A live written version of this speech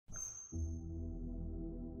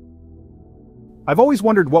I've always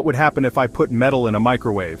wondered what would happen if I put metal in a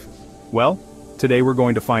microwave. Well, today we're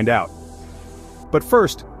going to find out. But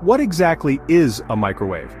first, what exactly is a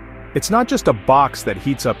microwave? It's not just a box that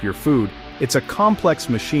heats up your food, it's a complex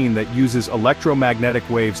machine that uses electromagnetic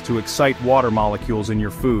waves to excite water molecules in your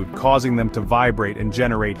food, causing them to vibrate and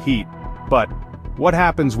generate heat. But what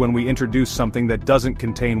happens when we introduce something that doesn't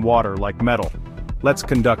contain water, like metal? Let's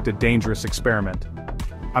conduct a dangerous experiment.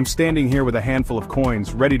 I'm standing here with a handful of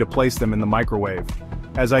coins, ready to place them in the microwave.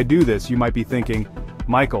 As I do this, you might be thinking,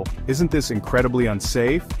 Michael, isn't this incredibly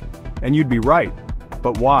unsafe? And you'd be right.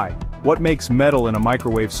 But why? What makes metal in a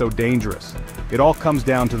microwave so dangerous? It all comes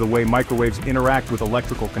down to the way microwaves interact with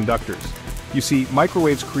electrical conductors. You see,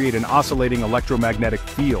 microwaves create an oscillating electromagnetic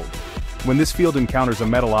field. When this field encounters a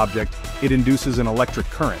metal object, it induces an electric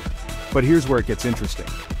current. But here's where it gets interesting.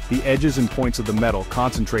 The edges and points of the metal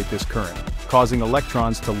concentrate this current, causing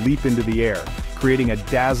electrons to leap into the air, creating a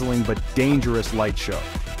dazzling but dangerous light show.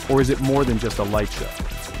 Or is it more than just a light show?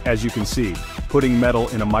 As you can see, putting metal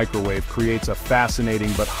in a microwave creates a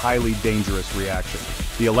fascinating but highly dangerous reaction.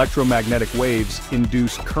 The electromagnetic waves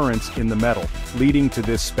induce currents in the metal, leading to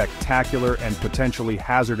this spectacular and potentially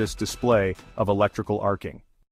hazardous display of electrical arcing.